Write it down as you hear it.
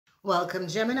Welcome,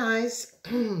 Geminis.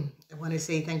 I want to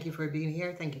say thank you for being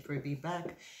here. Thank you for being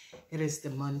back. It is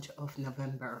the month of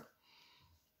November.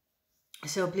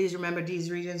 So please remember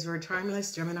these readings are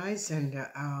timeless, Geminis.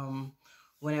 And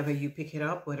whenever you pick it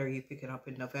up, whether you pick it up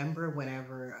in November,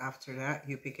 whenever after that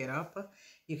you pick it up,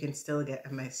 you can still get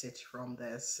a message from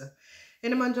this. In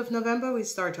the month of November, we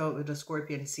start out with the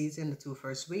Scorpion season, the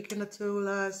first week and the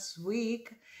last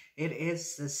week. It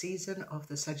is the season of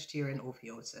the Sagittarian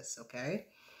Ophiuchus, okay?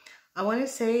 I want to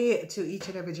say to each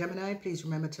and every Gemini, please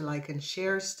remember to like and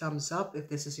share, thumbs up. If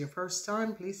this is your first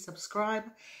time, please subscribe.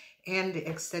 And the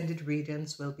extended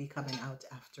readings will be coming out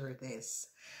after this.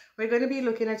 We're going to be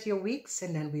looking at your weeks,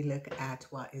 and then we look at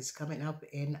what is coming up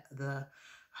in the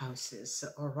houses.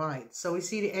 All right. So we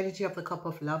see the energy of the Cup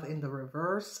of Love in the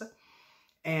reverse.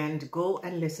 And go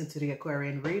and listen to the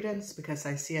Aquarian readings, because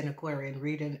I see an Aquarian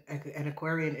reading. An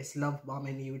Aquarian is love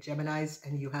bombing you, Geminis,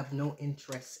 and you have no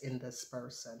interest in this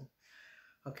person.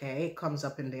 Okay, it comes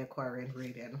up in the Aquarian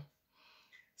reading.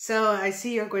 So I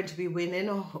see you're going to be winning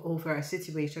over a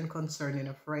situation concerning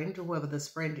a friend, whoever this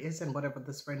friend is and whatever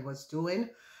this friend was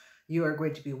doing. You are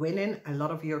going to be winning. A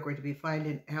lot of you are going to be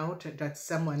finding out that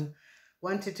someone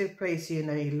wanted to place you in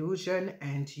an illusion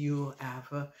and you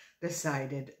have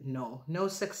decided no. No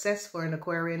success for an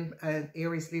Aquarian,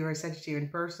 Aries, Leo,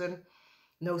 Sagittarian person.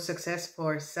 No success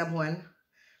for someone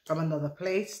from another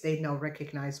place. They now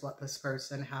recognize what this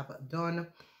person have done.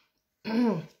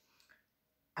 The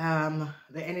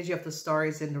energy of the star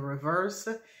is in the reverse.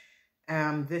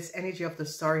 This energy of the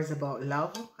star is about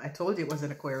love. I told you it was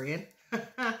an Aquarian.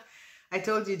 I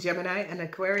told you, Gemini, an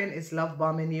Aquarian is love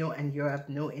bombing you and you have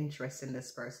no interest in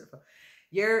this person.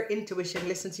 Your intuition,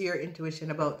 listen to your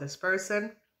intuition about this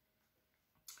person.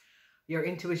 Your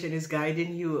intuition is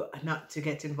guiding you not to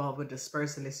get involved with this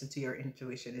person. Listen to your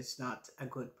intuition. It's not a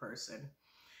good person.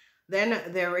 Then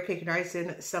they're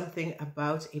recognizing something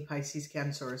about a Pisces,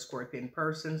 Cancer, or Scorpion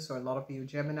person. So a lot of you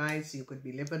Geminis, you could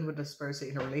be living with this person,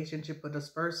 in a relationship with this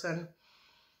person.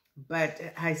 But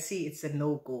I see it's a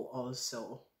no-go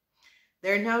also.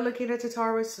 They're now looking at a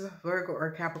Taurus, Virgo, or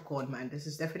Capricorn man. This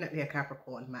is definitely a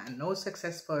Capricorn man. No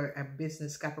success for a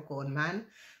business Capricorn man.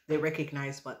 They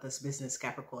recognize what this business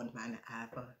Capricorn man have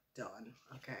done,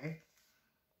 okay?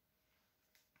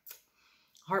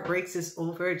 Heartbreaks is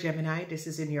over, Gemini. This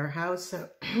is in your house.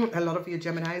 A lot of you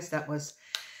Geminis that was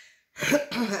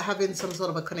having some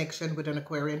sort of a connection with an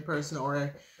Aquarian person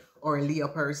or a Leo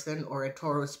person or a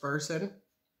Taurus person.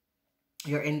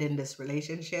 You're ending this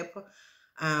relationship.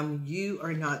 You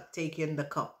are not taking the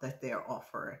cup that they're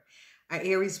offering. An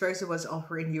Aries person was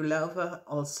offering you love,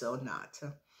 also not.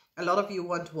 A lot of you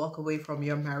want to walk away from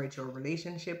your marriage or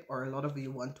relationship, or a lot of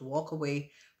you want to walk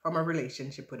away from a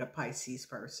relationship with a Pisces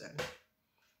person.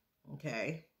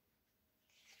 Okay.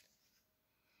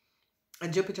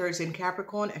 And Jupiter is in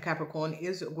Capricorn. A Capricorn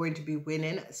is going to be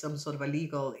winning some sort of a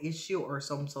legal issue or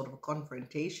some sort of a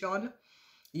confrontation.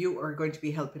 You are going to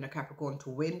be helping a Capricorn to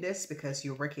win this, because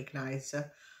you recognize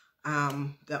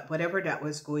that whatever that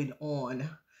was going on,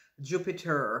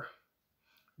 Jupiter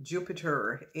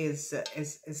is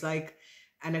like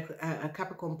a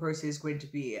Capricorn person is going to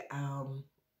be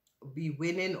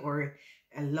winning or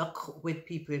a luck with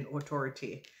people in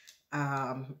authority.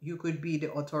 You could be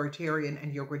the authoritarian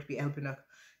and you're going to be helping a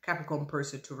Capricorn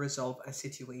person to resolve a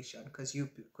situation, because you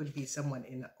could be someone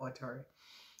in authority.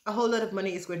 A whole lot of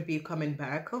money is going to be coming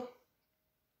back.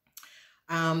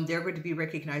 They're going to be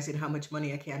recognizing how much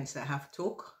money a Cancer have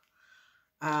took.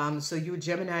 So you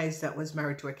Geminis that was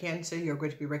married to a Cancer, you're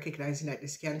going to be recognizing that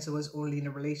this Cancer was only in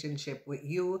a relationship with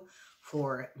you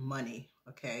for money,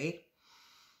 okay?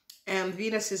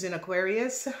 Venus is in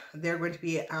Aquarius. They're going to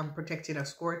be protecting a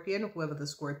Scorpion, whoever the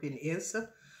Scorpion is.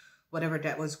 Whatever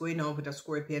that was going on with a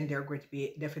Scorpion, they're going to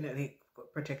be definitely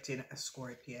protecting a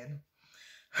Scorpion.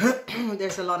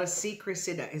 There's a lot of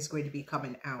secrecy that is going to be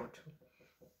coming out.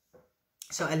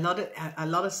 So a lot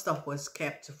of stuff was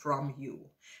kept from you,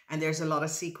 and there's a lot of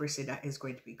secrecy that is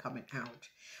going to be coming out.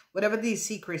 Whatever these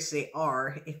secrecy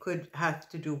are, it could have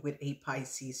to do with a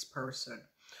Pisces person.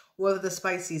 Whoever the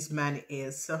Pisces man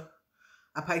is,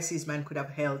 a Pisces man could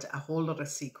have held a whole lot of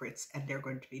secrets, and they're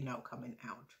going to be now coming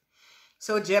out.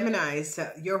 So Geminis,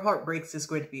 your heartbreaks is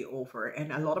going to be over,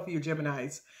 and a lot of you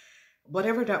Geminis,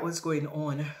 whatever that was going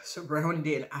on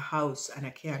surrounding a house and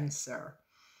a Cancer,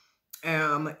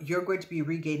 you're going to be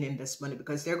regaining this money,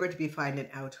 because they're going to be finding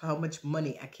out how much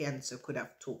money a Cancer could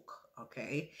have took,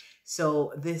 okay?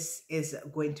 So this is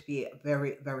going to be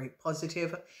very, very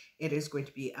positive. It is going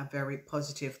to be a very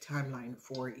positive timeline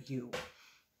for you.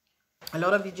 A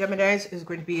lot of you Geminis is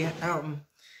going to be,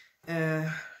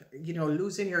 you know,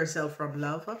 losing yourself from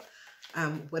love.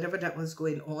 whatever that was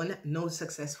going on, no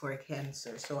success for a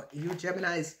Cancer. So you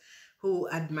Geminis who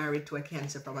had married to a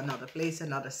Cancer from another place,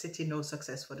 another city, no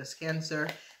success for this Cancer.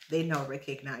 They now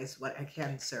recognize what a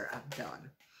Cancer have done.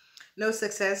 No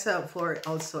success for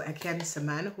also a Cancer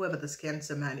man, whoever this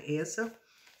Cancer man is.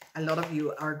 A lot of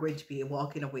you are going to be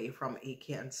walking away from a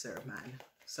Cancer man.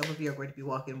 Some of you are going to be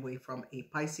walking away from a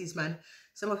Pisces man.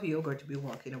 Some of you are going to be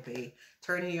walking away,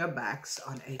 turning your backs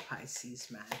on a Pisces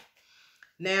man.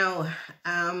 Now,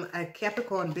 a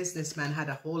Capricorn businessman had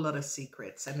a whole lot of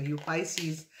secrets. And you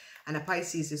Pisces, and a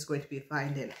Pisces is going to be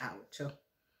finding out.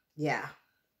 Yeah.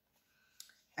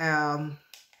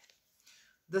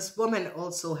 This woman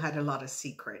also had a lot of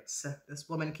secrets. This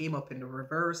woman came up in the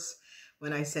reverse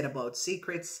when I said about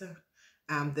secrets.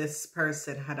 This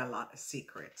person had a lot of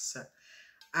secrets.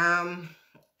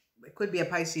 It could be a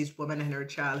Pisces woman and her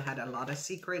child had a lot of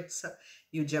secrets.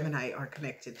 You Gemini are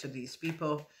connected to these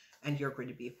people and you're going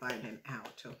to be finding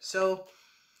out. So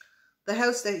the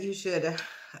house that you should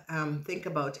think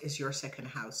about is your second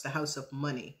house, the house of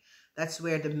money. That's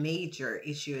where the major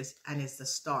issue is, and it's the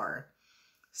star.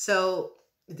 So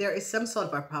there is some sort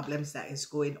of a problems that is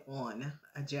going on,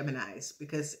 Geminis,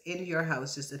 because in your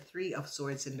house is the Three of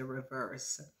Swords in the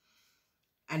reverse.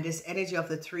 And this energy of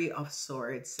the Three of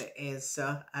Swords is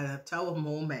a tower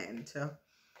moment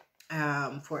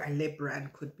for a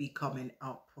Libran could be coming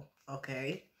up,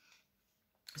 okay?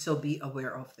 So be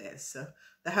aware of this.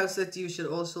 The house that you should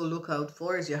also look out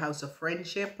for is your house of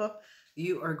friendship.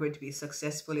 You are going to be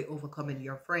successfully overcoming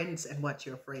your friends and what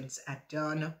your friends have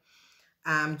done.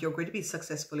 You're going to be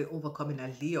successfully overcoming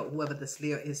a Leo. Whoever this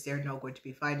Leo is, they're now going to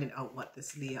be finding out what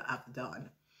this Leo have done.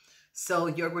 So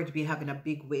you're going to be having a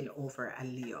big win over a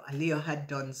Leo. A Leo had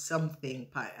done something,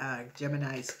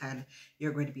 Geminis, and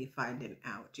you're going to be finding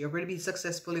out. You're going to be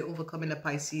successfully overcoming a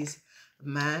Pisces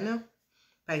man,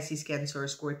 Pisces, Cancer,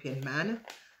 Scorpion man.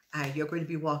 You're going to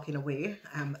be walking away.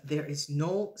 There is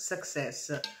no success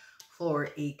for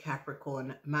a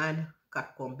Capricorn man,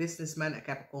 Capricorn businessman, a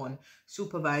Capricorn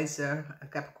supervisor, a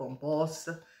Capricorn boss.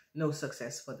 No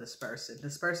success for this person.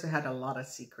 This person had a lot of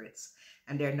secrets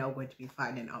and they're now going to be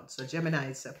finding out. So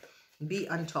Geminis, be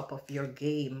on top of your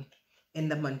game in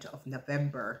the month of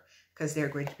November because they're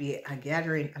going to be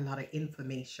gathering a lot of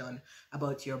information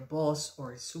about your boss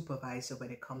or supervisor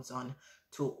when it comes on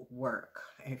to work.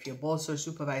 And if your boss or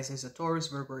supervisor is a Taurus,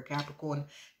 Virgo, or Capricorn,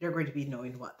 they're going to be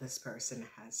knowing what this person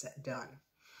has done.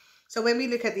 So when we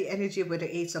look at the energy with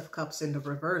the Ace of Cups in the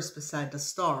reverse beside the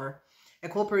star, a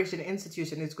corporation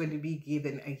institution is going to be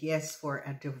given a yes for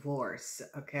a divorce,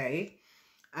 okay?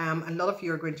 A lot of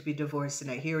you are going to be divorcing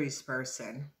a Aries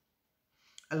person.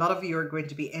 A lot of you are going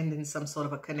to be ending some sort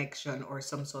of a connection or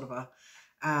some sort of a,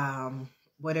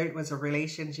 whether it was a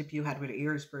relationship you had with an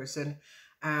Aries person,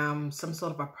 some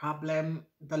sort of a problem.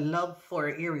 The love for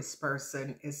an Aries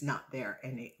person is not there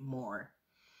anymore.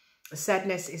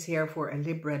 Sadness is here for a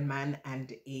Libran man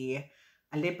and a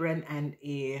Libran and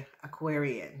a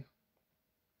Aquarian.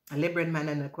 A Libran man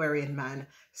and Aquarian man,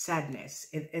 sadness.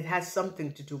 It has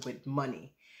something to do with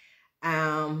money.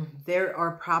 There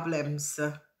are problems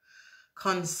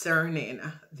concerning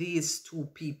these two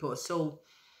people. So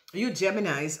you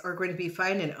Geminis are going to be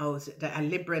finding out that a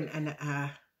Libran and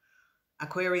a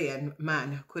Aquarian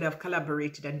man could have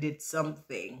collaborated and did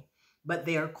something, but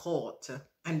they are caught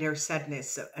and their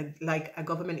sadness, like a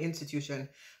government institution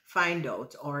find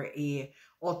out or a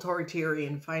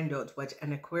authoritarian find out what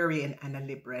an Aquarian and a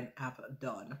Libran have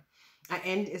done. An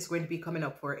end is going to be coming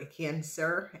up for a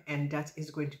Cancer, and that is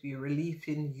going to be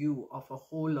relieving you of a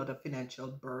whole lot of financial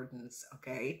burdens,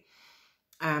 okay?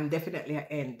 Definitely an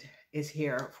end is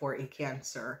here for a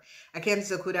Cancer. A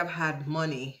Cancer could have had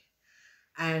money,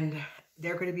 and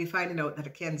they're going to be finding out that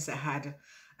a Cancer had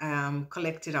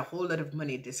collected a whole lot of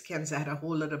money. This Cancer had a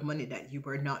whole lot of money that you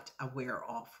were not aware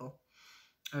of.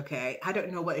 Okay, I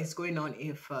don't know what is going on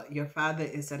if your father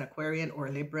is an Aquarian or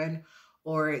Libran,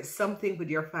 or something with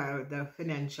your father, the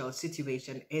financial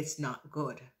situation is not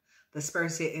good. This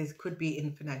person could be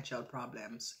in financial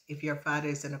problems. If your father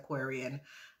is an Aquarian,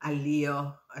 a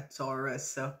Leo, a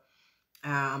Taurus,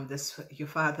 your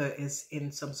father is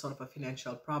in some sort of a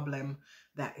financial problem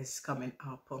that is coming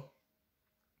up.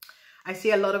 I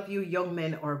see a lot of you young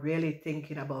men are really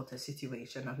thinking about a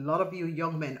situation. A lot of you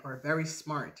young men are very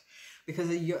smart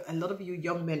because a lot of you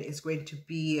young men is going to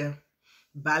be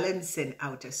balancing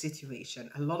out a situation.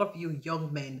 A lot of you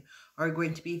young men are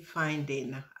going to be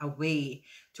finding a way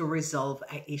to resolve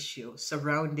an issue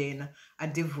surrounding a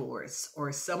divorce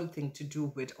or something to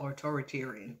do with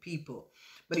authoritarian people.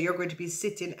 But you're going to be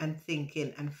sitting and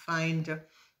thinking and find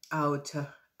out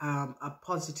a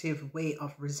positive way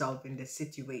of resolving the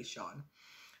situation.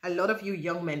 A lot of you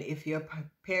young men, if your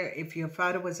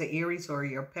father was an Aries or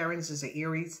your parents is an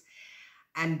Aries,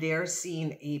 and they're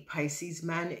seeing a Pisces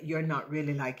man, you're not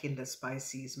really liking this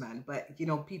Pisces man. But, you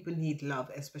know, people need love,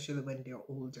 especially when they're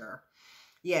older.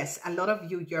 Yes, a lot of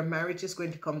you, your marriage is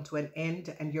going to come to an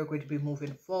end and you're going to be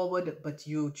moving forward, but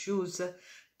you choose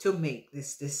to make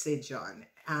this decision.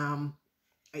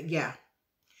 Yeah.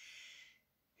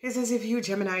 It's as if you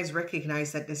Geminis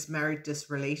recognize that this marriage,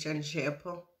 this relationship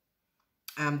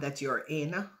that you're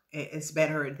in, it's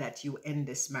better that you end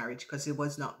this marriage because it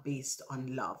was not based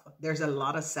on love. There's a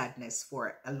lot of sadness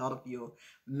for a lot of you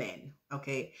men,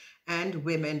 okay? And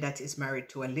women that is married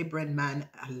to a Libran man,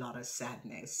 a lot of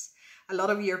sadness. A lot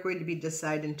of you are going to be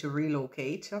deciding to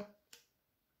relocate,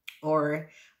 or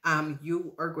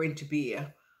you are going to be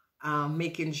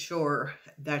making sure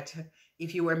that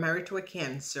if you were married to a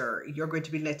Cancer, you're going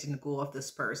to be letting go of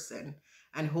this person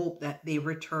and hope that they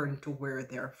return to where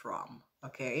they're from,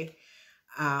 okay?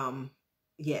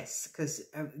 Yes, because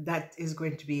that is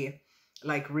going to be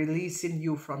like releasing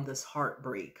you from this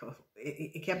heartbreak.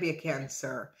 It can be a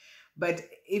Cancer. But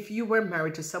if you were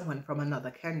married to someone from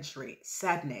another country,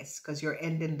 sadness, because you're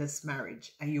ending this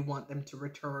marriage and you want them to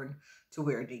return to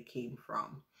where they came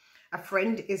from. A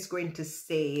friend is going to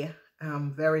stay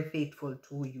very faithful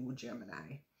to you,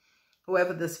 Gemini.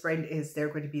 Whoever this friend is, they're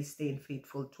going to be staying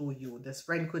faithful to you. This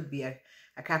friend could be a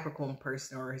Capricorn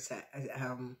person, or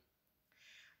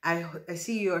I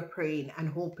see you are praying and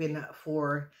hoping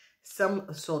for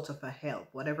some sort of a help.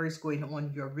 Whatever is going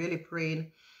on, you're really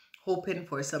praying, hoping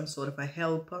for some sort of a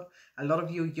help. A lot of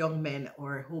you young men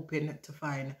are hoping to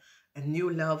find a new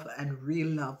love and real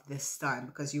love this time,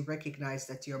 because you recognize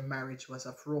that your marriage was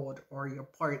a fraud, or your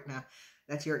partner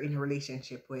that you're in a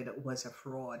relationship with was a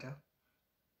fraud.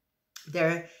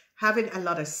 They're having a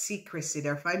lot of secrecy.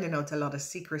 They're finding out a lot of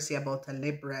secrecy about a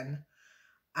Libran,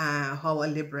 how a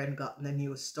Libran got the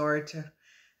new start.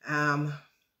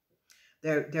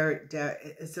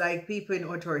 It's like people in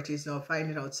authorities now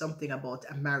finding out something about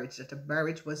a marriage, that a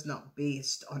marriage was not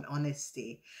based on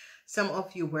honesty. Some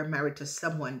of you were married to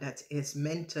someone that is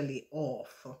mentally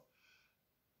off.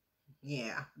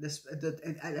 Yeah,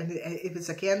 and if it's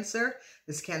a Cancer,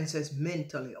 this Cancer is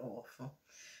mentally off.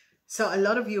 So a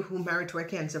lot of you who married to a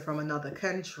Cancer from another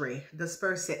country, this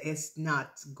person is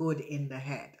not good in the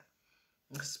head.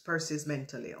 This person is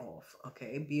mentally off,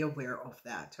 okay? Be aware of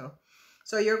that.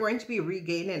 So you're going to be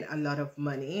regaining a lot of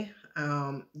money.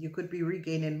 You could be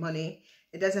regaining money.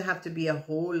 It doesn't have to be a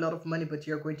whole lot of money, but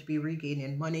you're going to be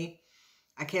regaining money.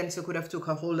 A Cancer could have took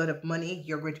a whole lot of money.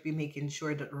 You're going to be making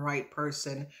sure that the right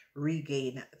person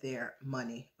regain their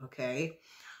money, okay?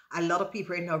 A lot of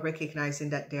people are now recognizing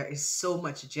that there is so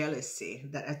much jealousy,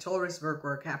 that a Taurus, Virgo,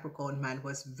 or Capricorn man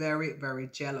was very, very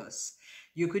jealous.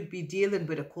 You could be dealing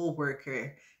with a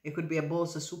co-worker. It could be a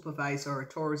boss, a supervisor, or a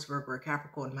Taurus, Virgo, or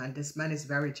Capricorn man. This man is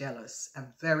very jealous, a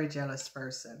very jealous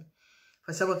person.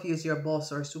 For some of you, it's your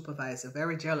boss or supervisor,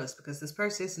 very jealous, because this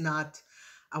person is not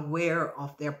aware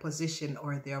of their position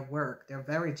or their work. They're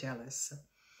very jealous.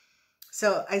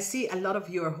 So I see a lot of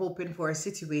you are hoping for a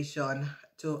situation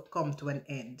to come to an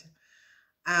end.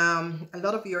 A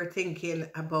lot of you are thinking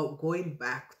about going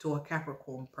back to a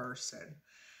Capricorn person.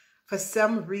 For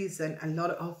some reason, a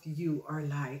lot of you are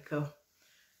like,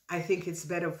 I think it's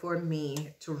better for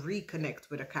me to reconnect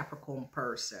with a Capricorn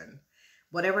person.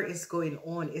 Whatever is going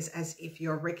on is as if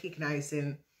you're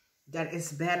recognizing that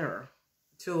it's better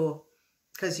to,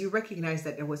 because you recognize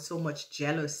that there was so much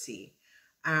jealousy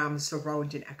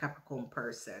surrounding a Capricorn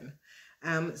person.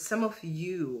 Some of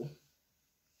you,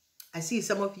 I see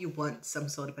some of you want some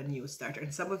sort of a new start,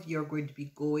 and some of you are going to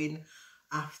be going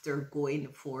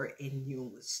for a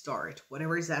new start.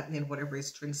 Whatever is happening, whatever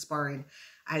is transpiring,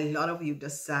 a lot of you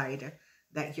decide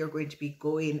that you're going to be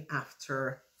going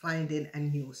after finding a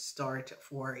new start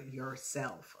for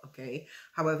yourself, okay?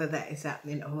 However that is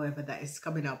happening, however that is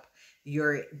coming up,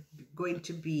 you're going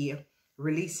to be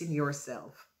releasing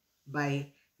yourself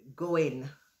by going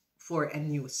for a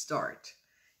new start.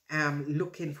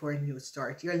 Looking for a new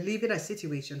start. You're leaving a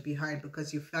situation behind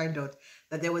because you found out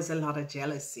that there was a lot of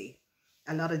jealousy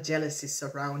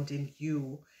surrounding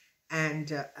you,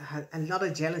 and a lot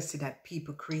of jealousy that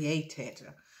people created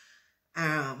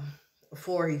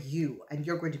for you, and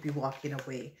you're going to be walking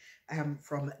away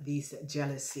from these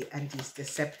jealousy and these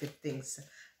deceptive things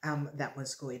that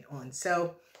was going on.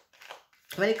 So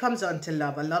when it comes on to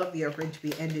love, a lot of you are going to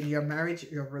be ending your marriage,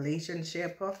 your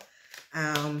relationship,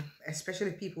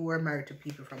 especially people who are married to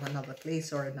people from another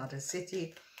place or another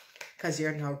city, because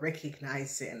you're now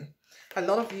recognizing. A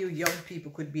lot of you young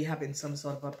people could be having some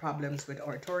sort of problems with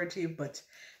authority, but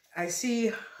I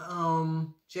see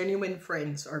genuine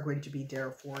friends are going to be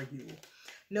there for you.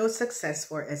 No success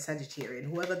for a Sagittarian.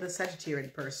 Whoever the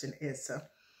Sagittarian person is,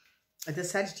 the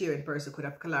Sagittarian person could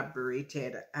have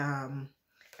collaborated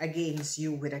against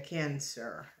you with a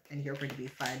Cancer, and you're going to be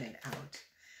finding out.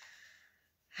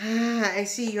 I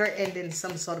see you're ending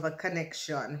some sort of a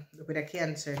connection with a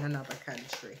Cancer in another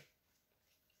country.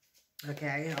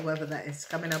 Okay, however that is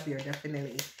coming up, you're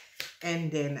definitely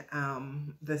ending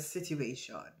the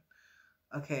situation.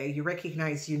 Okay, you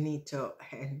recognize you need to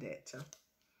end it.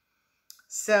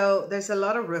 So there's a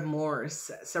lot of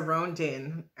remorse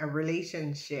surrounding a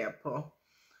relationship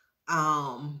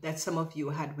that some of you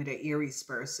had with an Aries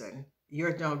person.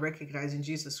 You're now recognizing,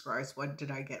 Jesus Christ, what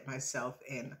did I get myself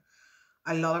in?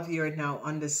 A lot of you are now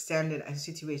understanding a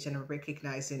situation and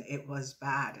recognizing it was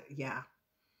bad. Yeah.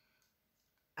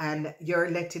 And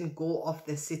you're letting go of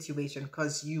the situation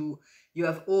because you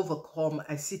have overcome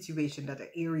a situation that the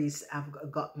Aries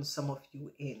have gotten some of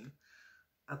you in.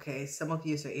 Okay, some of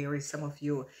you is Aries, some of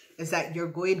you is that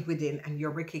you're going within and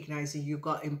you're recognizing you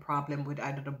got in problem with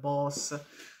either the boss,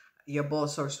 your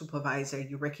boss or supervisor.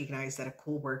 You recognize that a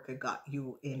co-worker got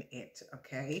you in it.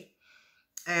 Okay.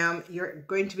 You're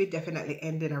going to be definitely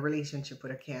ending a relationship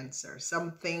with a Cancer.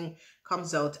 Something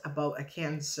comes out about a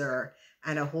Cancer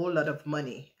and a whole lot of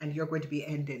money, and you're going to be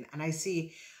ending. And I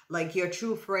see like your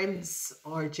true friends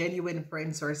or genuine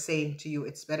friends are saying to you,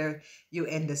 it's better you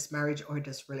end this marriage or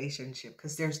this relationship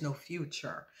because there's no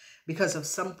future because of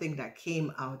something that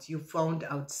came out. You found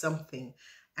out something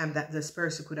and that this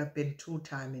person could have been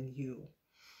two-timing you.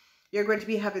 You're going to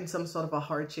be having some sort of a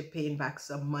hardship paying back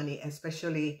some money,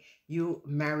 especially you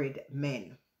married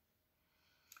men.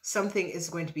 Something is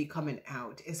going to be coming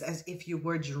out. It's as if you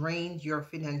were drained your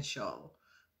financial.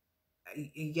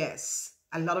 Yes,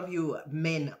 a lot of you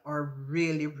men are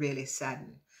really, really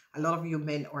saddened. A lot of you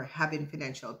men are having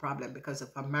financial problem because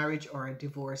of a marriage or a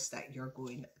divorce that you're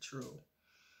going through.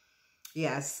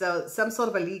 Yes, so some sort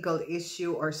of a legal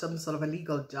issue or some sort of a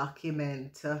legal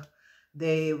document.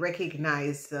 They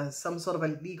recognize some sort of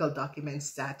a legal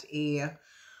documents that a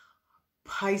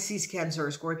Pisces, Cancer,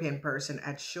 or Scorpion person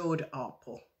had showed up.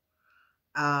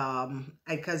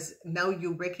 Because now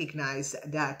you recognize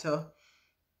that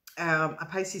a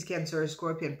Pisces, Cancer, or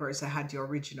Scorpion person had the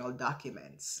original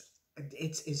documents.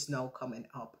 It is now coming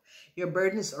up. Your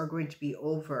burdens are going to be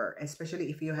over, especially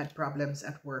if you had problems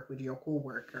at work with your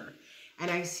co-worker. And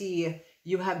I see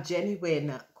you have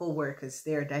genuine co-workers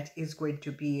there that is going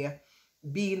to be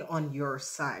being on your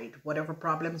side. Whatever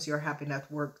problems you're having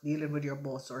at work, dealing with your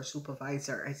boss or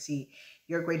supervisor, I see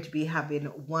you're going to be having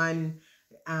one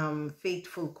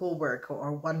faithful co-worker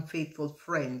or one faithful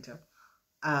friend.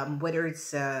 Whether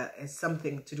it's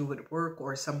something to do with work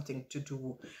or something to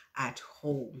do at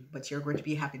home, but you're going to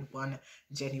be having one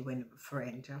genuine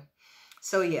friend.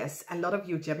 So yes, a lot of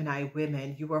you Gemini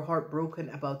women, you were heartbroken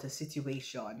about a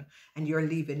situation and you're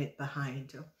leaving it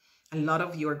behind. A lot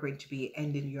of you are going to be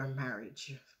ending your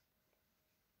marriage.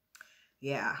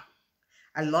 Yeah.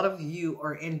 A lot of you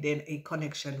are ending a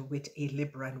connection with a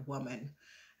Libran woman.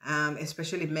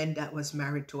 Especially men that was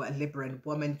married to a Libran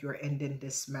woman, you're ending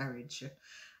this marriage.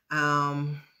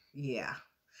 Yeah.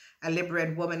 A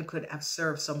Libran woman could have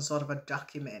served some sort of a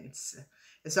documents.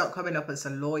 It's not coming up as a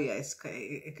lawyer.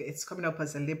 It's coming up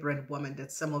as a Libran woman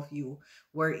that some of you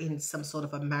were in some sort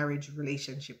of a marriage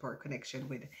relationship or connection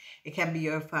with. It can be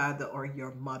your father or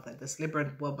your mother. This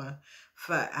Libran woman,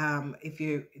 if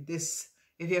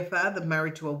your father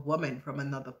married to a woman from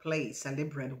another place, a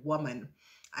Libran woman,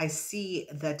 I see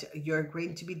that you're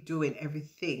going to be doing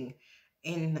everything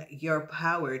in your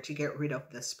power to get rid of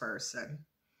this person.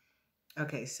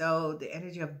 Okay, so the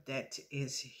energy of death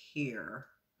is here.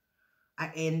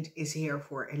 An end is here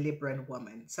for a Libran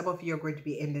woman. Some of you are going to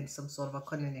be ending some sort of a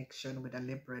connection with a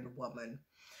Libran woman.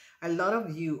 A lot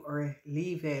of you are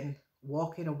leaving,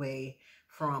 walking away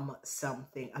from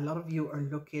something. A lot of you are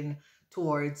looking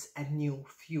towards a new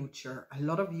future. A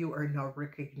lot of you are now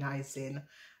recognizing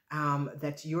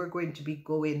that you're going to be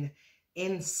going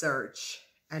in search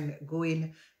and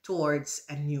going towards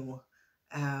a new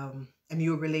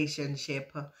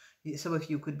relationship. Some of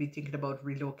you could be thinking about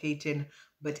relocating,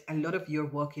 but a lot of you are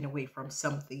walking away from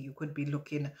something. You could be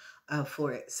looking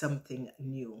for something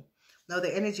new. Now,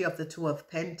 the energy of the Two of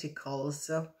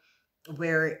Pentacles,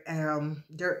 where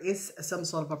there is some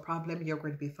sort of a problem, you're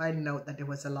going to be finding out that there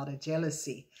was a lot of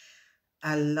jealousy.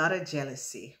 A lot of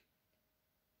jealousy.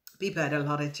 People had a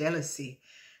lot of jealousy.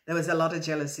 There was a lot of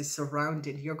jealousy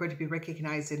surrounding. You're going to be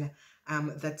recognizing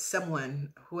that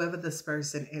someone, whoever this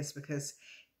person is, because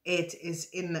it is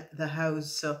in the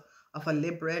house of a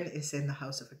Libran, it's in the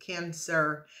house of a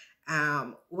Cancer,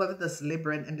 Whoever this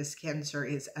Libran and this Cancer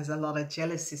is, has a lot of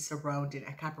jealousy surrounding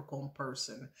a Capricorn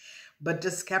person. But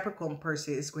this Capricorn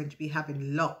person is going to be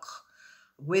having luck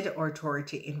with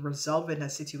authority in resolving a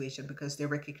situation because they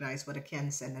recognize what a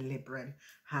Cancer and a Libran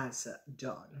has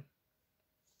done.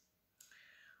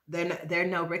 Then they're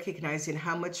now recognizing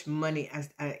how much money as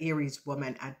an Aries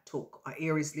woman had took, an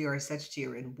Aries, Leo, or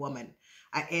Sagittarian woman.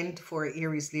 I end for an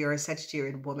Aries, Leo, or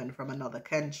Sagittarian woman from another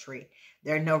country.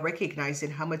 They're now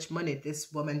recognizing how much money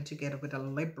this woman together with a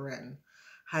Libran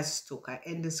has took. I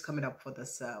end is coming up for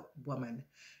this woman.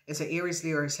 It's an Aries,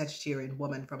 Leo, or Sagittarian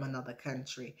woman from another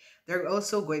country. They're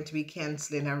also going to be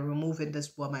canceling and removing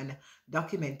this woman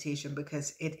documentation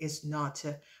because it is not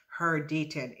her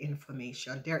data and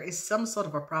information. There is some sort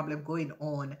of a problem going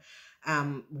on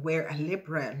where a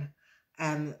Libran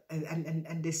and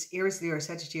this Aries, Leo, or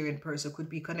Sagittarian person could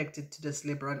be connected to this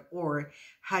Libran or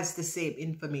has the same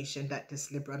information that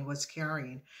this Libran was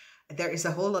carrying. There is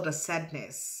a whole lot of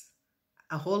sadness,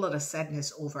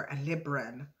 over a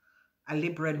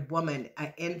Libran woman,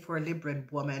 an end for a Libran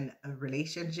woman, a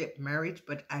relationship, marriage,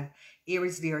 but an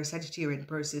Aries, Leo, or Sagittarian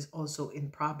person is also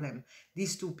in problem.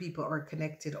 These two people are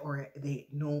connected or they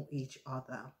know each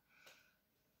other.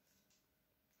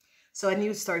 So a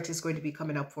new start is going to be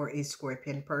coming up for a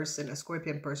Scorpion person. A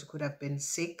Scorpion person could have been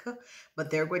sick, but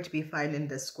they're going to be finding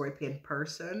the Scorpion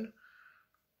person.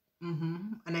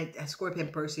 And a Scorpion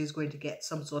person is going to get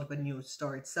some sort of a new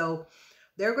start. So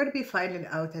they're going to be finding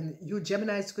out, and you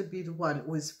Geminis could be the one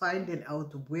who is finding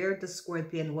out where the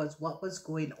Scorpion was, what was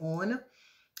going on,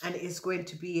 and is going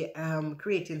to be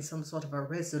creating some sort of a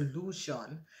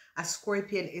resolution. A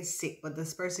Scorpion is sick, but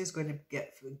this person is going to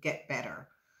get better.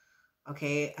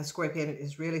 Okay, a Scorpion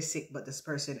is really sick, but this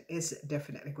person is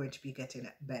definitely going to be getting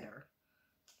better.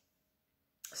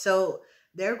 So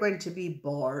they're going to be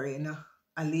boring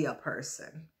a Leo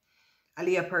person. A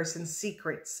Leo person's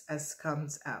secrets as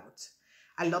comes out.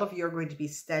 A lot of you are going to be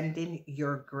standing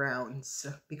your grounds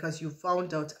because you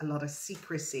found out a lot of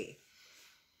secrecy.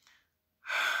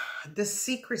 The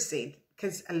secrecy,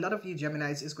 because a lot of you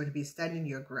Geminis is going to be standing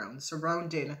your ground,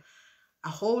 surrounding a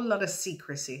whole lot of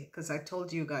secrecy, because I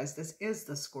told you guys this is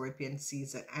the Scorpion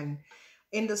season, and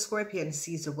in the Scorpion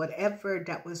season, whatever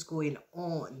that was going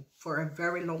on for a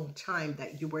very long time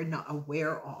that you were not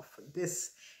aware of,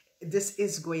 this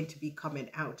is going to be coming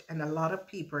out, and a lot of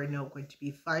people are now going to be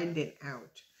finding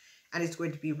out, and it's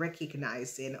going to be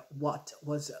recognizing what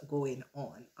was going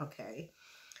on. Okay,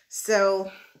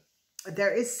 so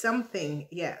there is something,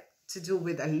 yeah, to do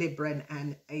with a Libran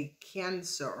and a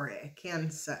Cancer, or a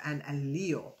Cancer and a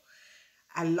Leo.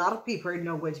 A lot of people are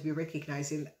now going to be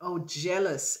recognizing how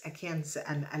jealous a Cancer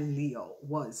and a Leo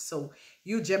was. So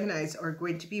you Geminis are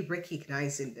going to be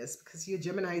recognizing this, because you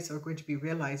Geminis are going to be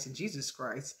realizing, Jesus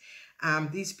Christ,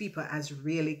 these people has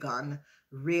really gone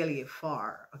really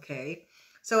far. Okay,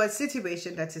 so a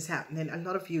situation that is happening, a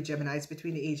lot of you Geminis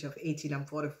between the age of 18 and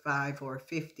 45 or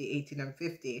 50, 18 and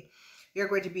 50, you're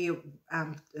going to be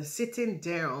sitting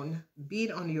down,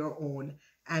 being on your own,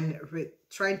 and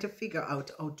trying to figure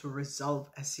out how to resolve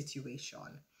a situation.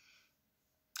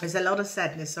 There's a lot of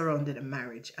sadness surrounding a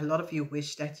marriage. A lot of you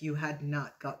wish that you had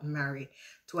not gotten married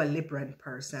to a Libran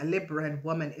person. A Libran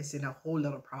woman is in a whole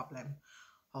lot of problem,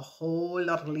 a whole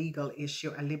lot of legal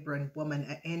issue. A Libran woman,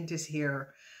 an end is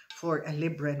here for a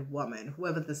Libran woman,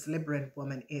 whoever this Libran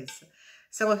woman is.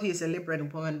 Some of you is a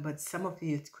Libran woman, but some of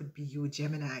you, it could be you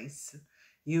Geminis.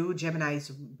 You Geminis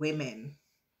women.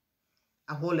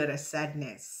 A whole lot of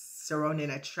sadness surrounding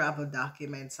a travel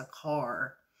documents, a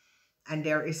car. And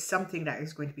there is something that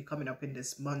is going to be coming up in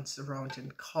this month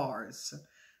surrounding cars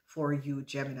for you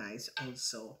Geminis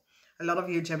also. A lot of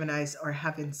you Geminis are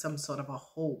having some sort of a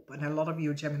hope. And a lot of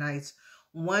you Geminis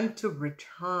want to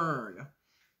return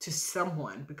to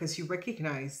someone because you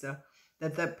recognize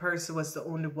that that person was the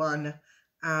only one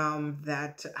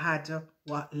that had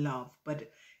love.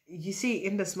 But you see,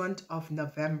 in this month of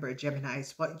November,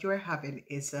 Geminis, what you're having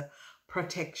is a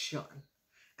protection,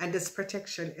 and this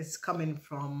protection is coming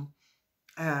from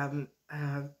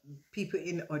people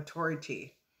in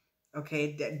authority.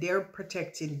 Okay, they're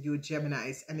protecting you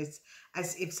Geminis, and it's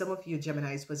as if some of you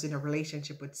Geminis was in a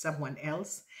relationship with someone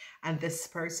else, and this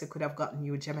person could have gotten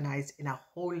you Geminis in a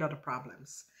whole lot of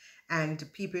problems. And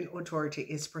people in authority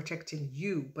is protecting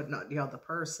you, but not the other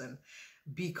person,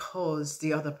 because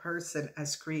the other person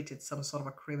has created some sort of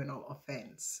a criminal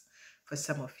offense for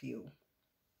some of you.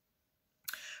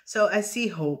 So I see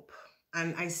hope,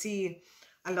 and I see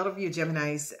a lot of you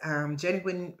Geminis,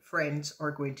 genuine friends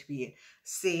are going to be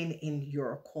staying in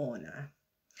your corner.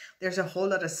 There's a whole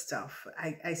lot of stuff.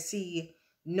 I see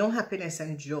no happiness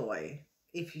and joy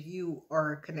if you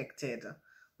are connected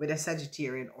with a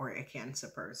Sagittarian or a Cancer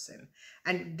person.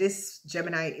 And this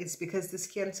Gemini is because this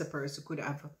Cancer person could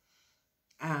have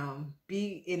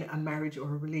be in a marriage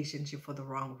or a relationship for the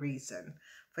wrong reason.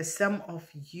 For some of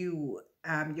you,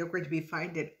 you're going to be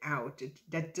finding out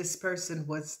that this person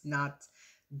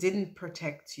didn't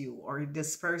protect you, or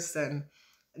this person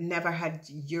never had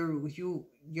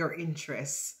your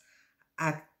interests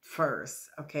at first.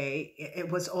 Okay, it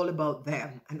was all about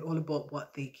them and all about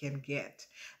what they can get.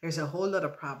 There's a whole lot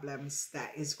of problems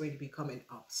that is going to be coming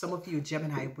up. Some of you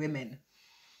Gemini women,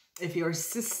 if your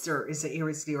sister is an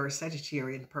Aries, Leo, or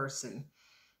Sagittarian person,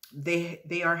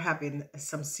 they are having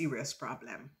some serious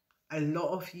problem. A lot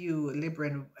of you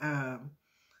Libran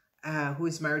who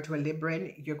is married to a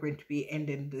Libran, you're going to be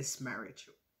ending this marriage.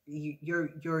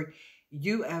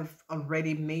 You have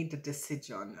already made the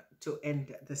decision to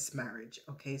end this marriage.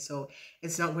 Okay, so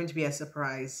it's not going to be a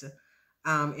surprise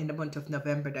in the month of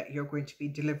November that you're going to be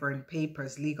delivering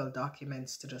papers, legal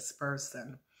documents to this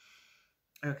person.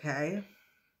 Okay,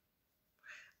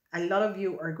 a lot of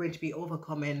you are going to be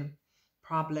overcoming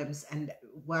problems, and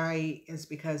why is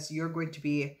because you're going to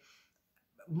be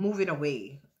moving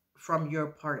away from your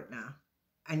partner,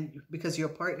 and because your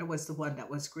partner was the one that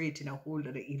was creating a whole lot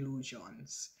of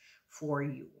illusions for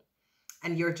you,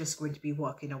 and you're just going to be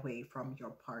walking away from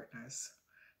your partners.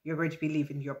 You're going to be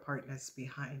leaving your partners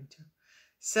behind.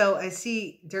 So I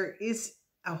see there is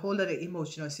a whole lot of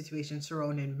emotional situations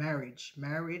surrounding marriage,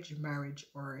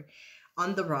 or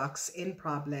on the rocks, in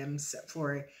problems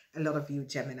for a lot of you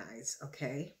Geminis.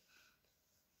 Okay,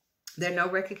 they're now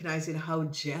recognizing how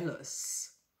jealous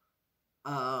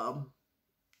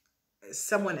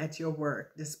someone at your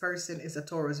work. This person is a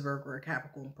Taurus, Virgo, or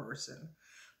Capricorn person.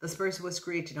 This person was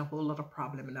creating a whole lot of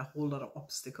problem and a whole lot of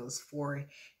obstacles for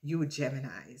you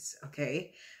Geminis.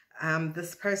 Okay,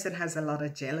 this person has a lot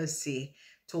of jealousy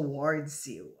towards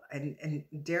you, and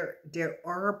there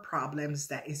are problems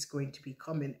that is going to be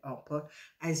coming up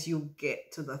as you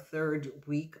get to the third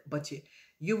week, but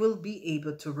you will be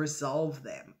able to resolve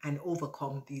them and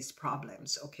overcome these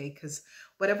problems. Okay, because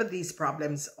whatever these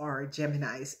problems are,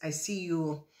 Geminis, I see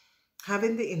you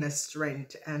having the inner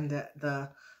strength and the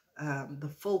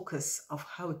focus of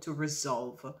how to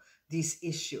resolve these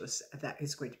issues that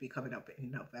is going to be coming up in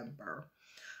November.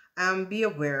 Be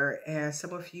aware,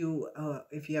 some of you,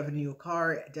 if you have a new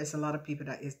car, there's a lot of people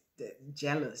that is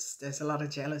jealous. There's a lot of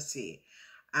jealousy.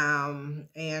 And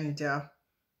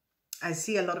I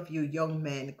see a lot of you young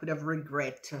men could have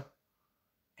regret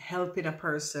helping a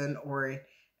person, or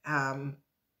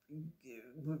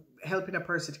helping a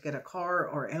person to get a car,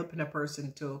 or helping a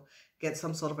person to get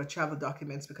some sort of a travel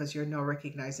documents, because you're now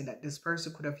recognizing that this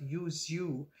person could have used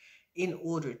you in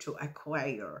order to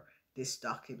acquire these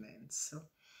documents.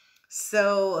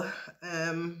 So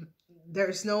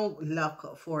there's no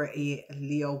luck for a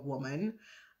Leo woman,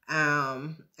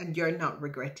 and you're not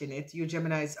regretting it. You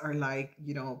Geminis are like,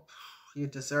 you know, you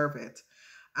deserve it.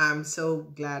 I'm so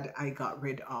glad I got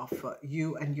rid of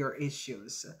you and your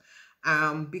issues,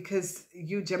 because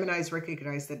you Geminis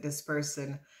recognize that this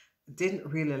person didn't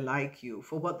really like you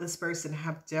for what this person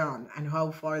have done and how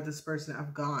far this person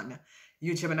have gone.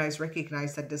 You Geminis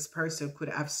recognize that this person could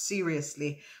have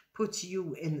seriously put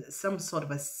you in some sort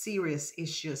of a serious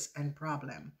issues and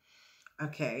problem.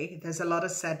 Okay, there's a lot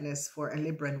of sadness for a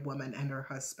Libran woman and her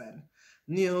husband.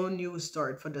 New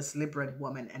start for this Libran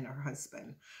woman and her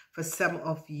husband. For some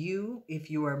of you,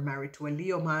 if you are married to a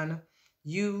Leo man,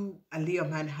 a Leo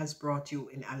man has brought you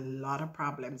in a lot of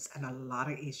problems and a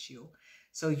lot of issue.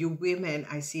 So you women,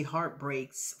 I see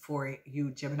heartbreaks for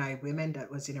you Gemini women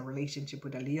that was in a relationship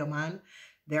with a Leo man.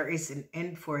 There is an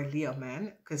end for a Leo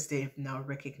man because they've now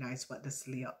recognized what this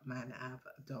Leo man have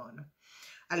done.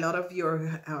 A lot of you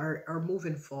are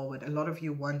moving forward. A lot of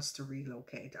you wants to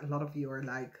relocate. A lot of you are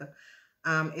like,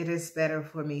 it is better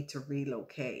for me to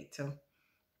relocate.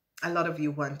 A lot of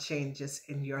you want changes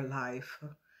in your life.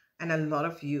 And a lot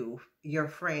of you, your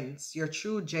friends, your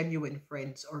true genuine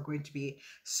friends are going to be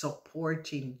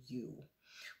supporting you.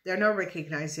 They're now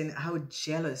recognizing how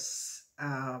jealous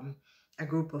a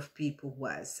group of people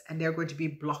was, and they're going to be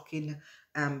blocking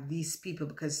these people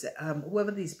because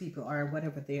whoever these people are,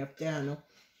 whatever they have done,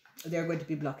 they're going to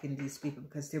be blocking these people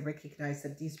because they recognize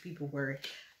that these people were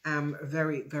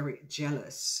very, very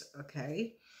jealous.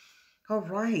 Okay. All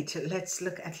right, let's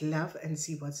look at love and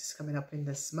see what's coming up in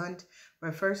this month.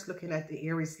 We're first looking at the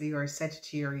Aries, Leo, or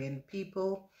Sagittarian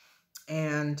people,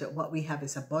 and what we have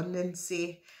is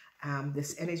abundancy.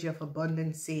 This energy of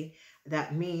abundancy,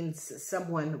 that means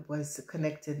someone was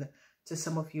connected to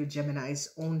some of you Geminis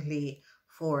only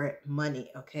for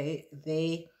money. Okay,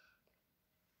 they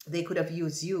could have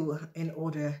used you in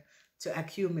order to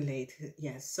accumulate.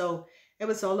 Yes, so it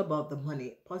was all about the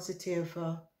money, positive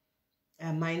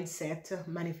mindset,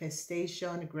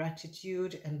 manifestation,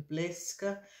 gratitude, and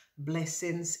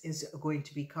blessings is going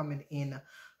to be coming in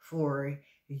for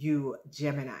you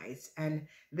Geminis. And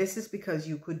this is because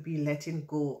you could be letting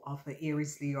go of the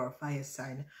Aries, Leo, or fire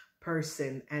sign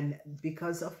person, and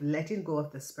because of letting go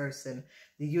of this person,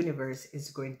 the universe is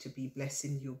going to be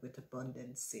blessing you with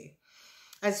abundance.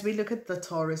 As we look at the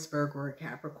Taurus, Virgo, or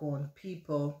Capricorn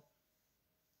people,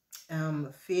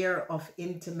 fear of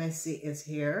intimacy is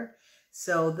here.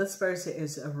 So this person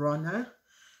is a runner.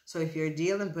 So if you're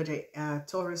dealing with a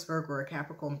Taurus, Virgo, or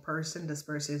Capricorn person, this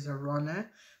person is a runner.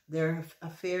 They're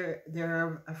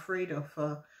afraid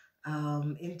of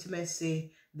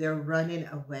intimacy. They're running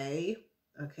away.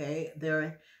 Okay,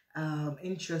 they're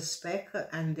introspect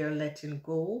and they're letting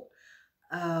go.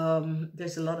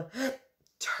 There's a lot of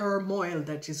turmoil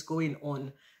that is going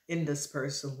on in this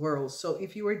person's world. So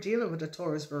if you are dealing with a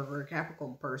Taurus, Virgo, or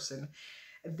Capricorn person,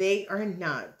 they are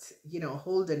not, you know,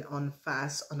 holding on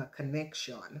fast on a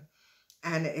connection.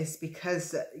 And it's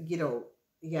because, you know,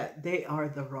 yeah, they are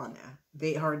the runner.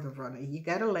 They are the runner. You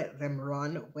got to let them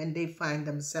run. When they find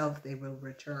themselves, they will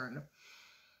return.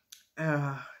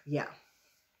 Yeah.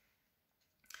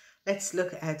 Let's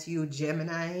look at you,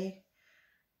 Gemini.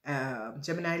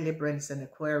 Gemini, Librans, and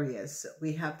Aquarius.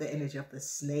 We have the energy of the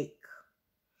snake.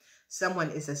 Someone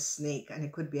is a snake, and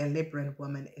it could be a Libran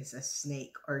woman is a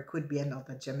snake, or it could be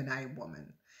another Gemini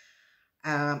woman.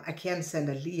 A Cancer and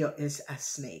a Leo is a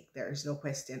snake. There is no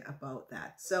question about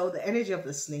that. So the energy of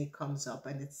the snake comes up,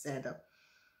 and it said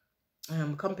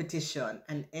competition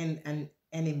and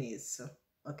enemies.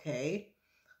 Okay,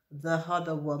 the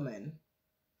other woman,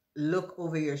 look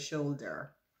over your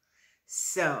shoulder.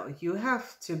 So you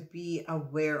have to be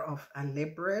aware of a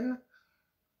Libran,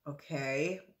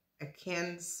 okay, a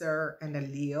Cancer, and a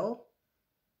Leo.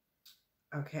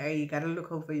 Okay, you got to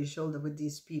look over your shoulder with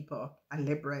these people, a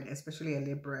Libran, especially a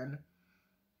Libran,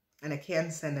 and a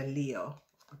Cancer and a Leo,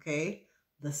 okay?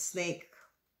 The snake,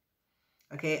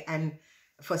 okay? And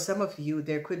for some of you,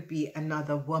 there could be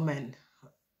another woman,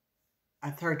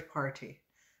 a third party.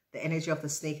 The energy of the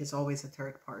snake is always a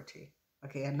third party,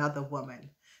 okay? Another woman.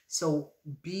 So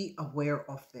be aware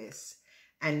of this.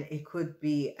 And it could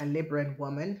be a Libran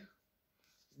woman.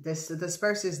 This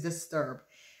person is disturbed.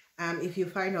 If you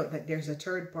find out that there's a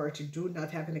third party, do not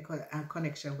have any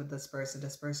connection with this person.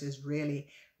 This person is really,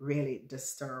 really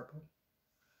disturbed.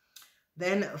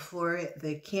 Then for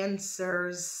the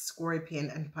Cancers,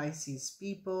 Scorpion, and Pisces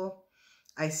people,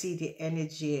 I see the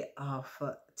energy of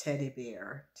teddy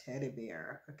bear. Teddy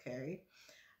bear, okay?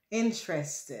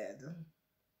 Interested.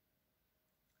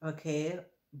 Okay,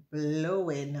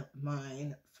 blowing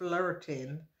mind,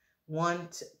 flirting,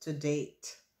 want to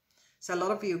date. So a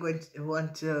lot of you are going to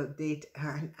want to date,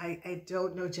 and I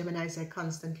don't know, Geminis, I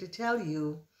constantly tell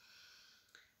you,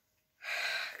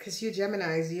 because you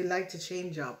Geminis, you like to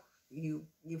change up. You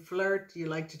flirt, you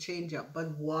like to change up.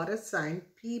 But water sign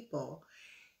people,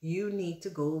 you need to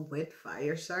go with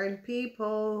fire sign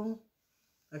people.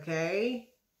 Okay?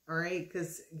 All right?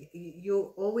 Because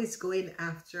you're always going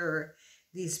after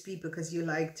these people because you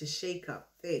like to shake up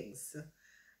things.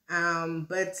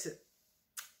 But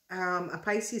a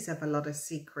Pisces have a lot of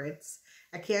secrets.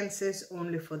 A Cancer is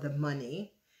only for the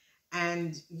money.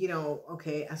 And, you know,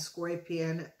 okay, a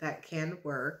Scorpion, that can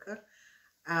work.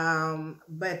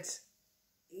 But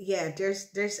yeah,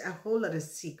 there's a whole lot of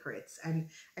secrets. And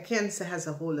a Cancer has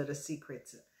a whole lot of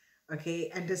secrets. Okay,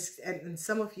 and this and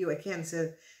some of you, a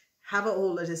Cancer, have a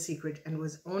whole lot of secret and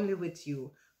was only with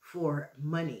you for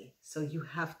money. So you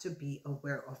have to be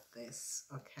aware of this.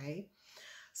 Okay.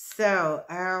 So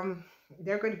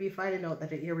they're going to be finding out that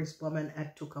the Aries woman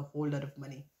had took a whole lot of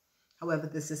money. However,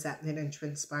 this is happening and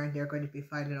transpiring. They're going to be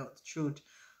finding out the truth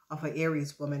of an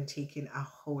Aries woman taking a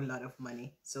whole lot of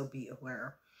money. So be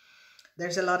aware.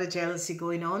 There's a lot of jealousy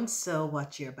going on. So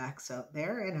watch your backs out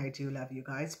there. And I do love you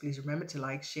guys. Please remember to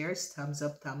like, shares, thumbs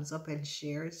up, and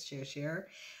shares, share.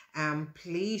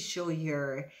 Please show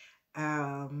your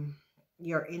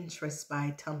interest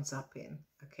by thumbs up in.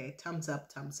 Okay, thumbs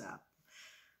up.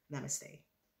 Namaste.